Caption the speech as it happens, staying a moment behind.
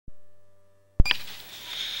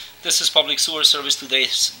This is Public Sewer Service.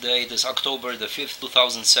 Today's date is October the 5th,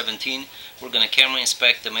 2017. We're going to camera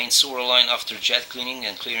inspect the main sewer line after jet cleaning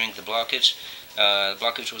and clearing the blockage. The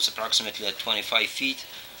blockage was approximately at 25 feet.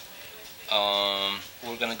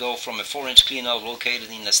 We're going to go from a 4-inch cleanout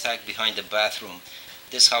located in the stack behind the bathroom.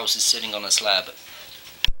 This house is sitting on a slab.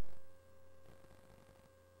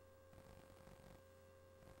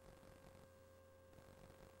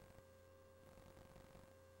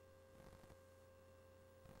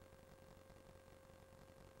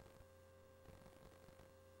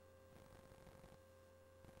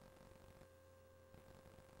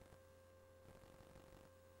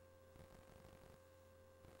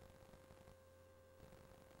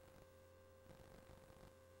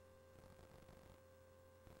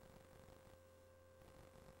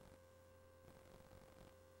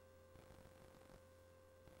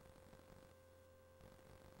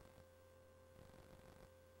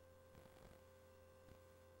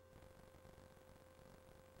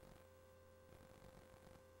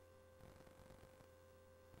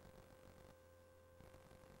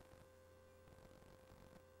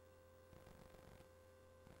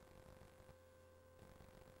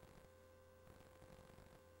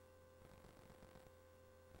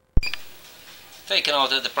 Taken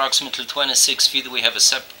out at approximately 26 feet, we have a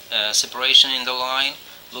separation in the line.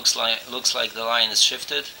 Looks like the line is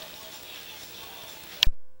shifted.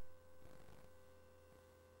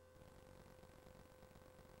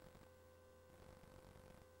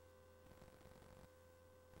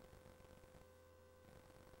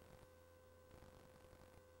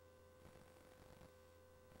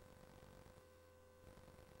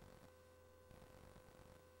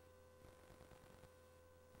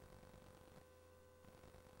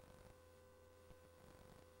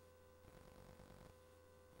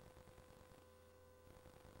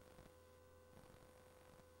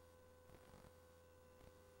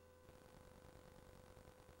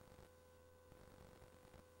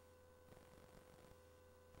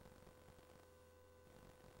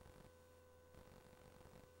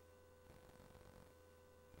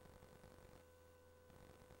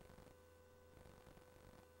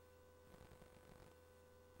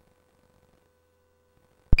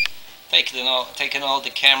 Taking all the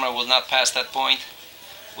camera will not pass that point.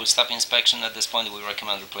 We'll stop inspection at this point. We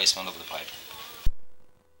recommend replacement of the pipe.